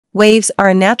Waves are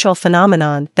a natural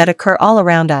phenomenon that occur all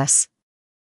around us.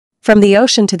 From the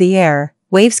ocean to the air,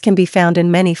 waves can be found in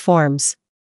many forms.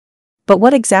 But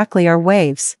what exactly are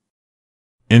waves?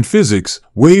 In physics,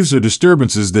 waves are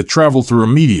disturbances that travel through a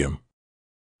medium.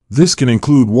 This can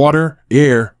include water,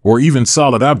 air, or even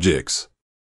solid objects.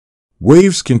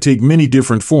 Waves can take many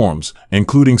different forms,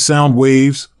 including sound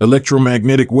waves,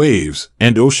 electromagnetic waves,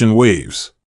 and ocean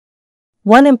waves.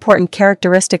 One important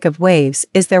characteristic of waves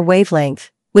is their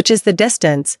wavelength, which is the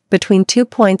distance between 2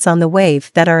 points on the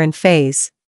wave that are in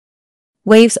phase.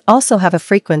 Waves also have a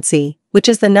frequency, which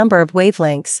is the number of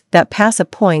wavelengths that pass a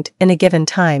point in a given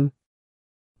time.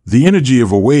 The energy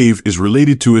of a wave is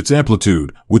related to its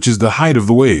amplitude, which is the height of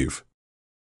the wave.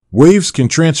 Waves can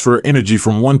transfer energy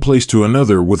from one place to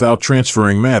another without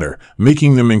transferring matter,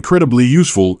 making them incredibly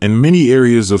useful in many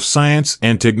areas of science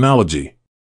and technology.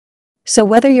 So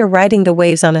whether you're riding the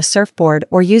waves on a surfboard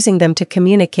or using them to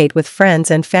communicate with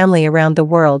friends and family around the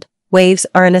world, waves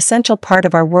are an essential part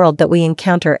of our world that we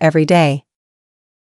encounter every day.